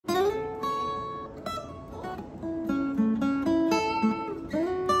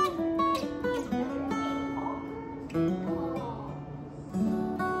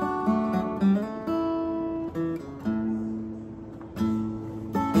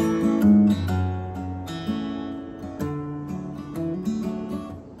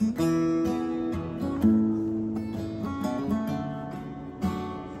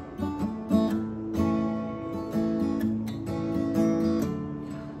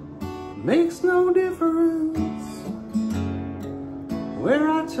Makes no difference where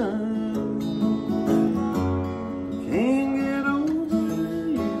I turn. Can't get over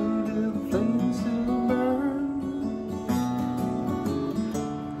you till the flames still burn.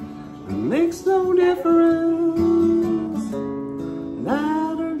 It makes no difference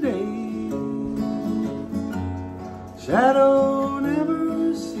night or day. Shadow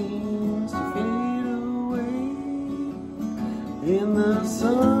never seems to fade away in the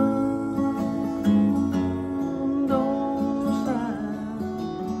sun.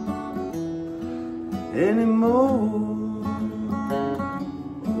 Anymore.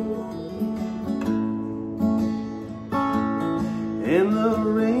 And the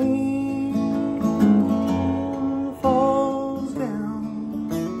rain falls down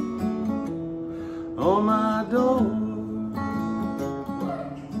on my door.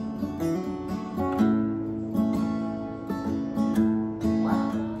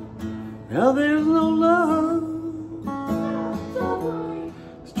 Now there's no love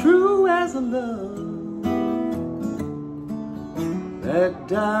as true as a love that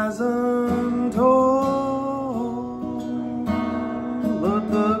dies untold, but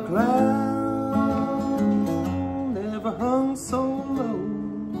the cloud never hung so low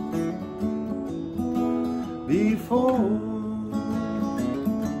before.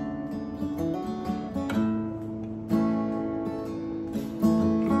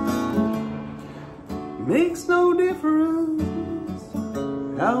 Makes no difference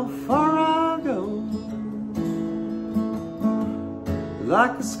how far I go.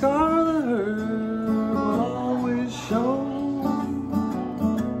 Like a scar the hurt will always show.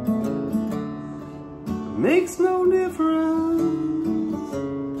 Makes no difference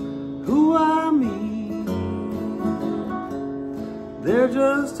who I meet. They're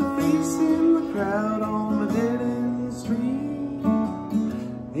just a face in the crowd on a dead-end street.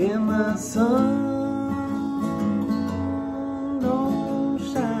 In the sun don't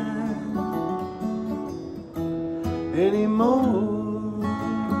shine anymore.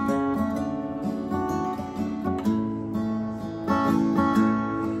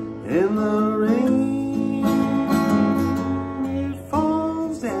 And the rain, it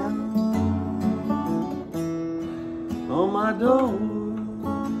falls down on my door.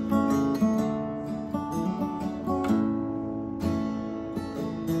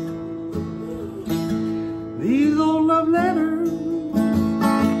 These old love letters,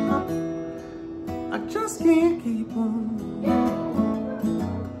 I just can't keep them.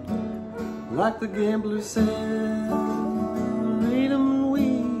 Like the gambler said, read 'em and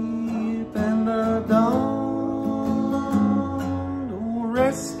weep, and the dawn don't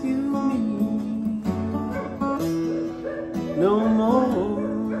rescue me no more.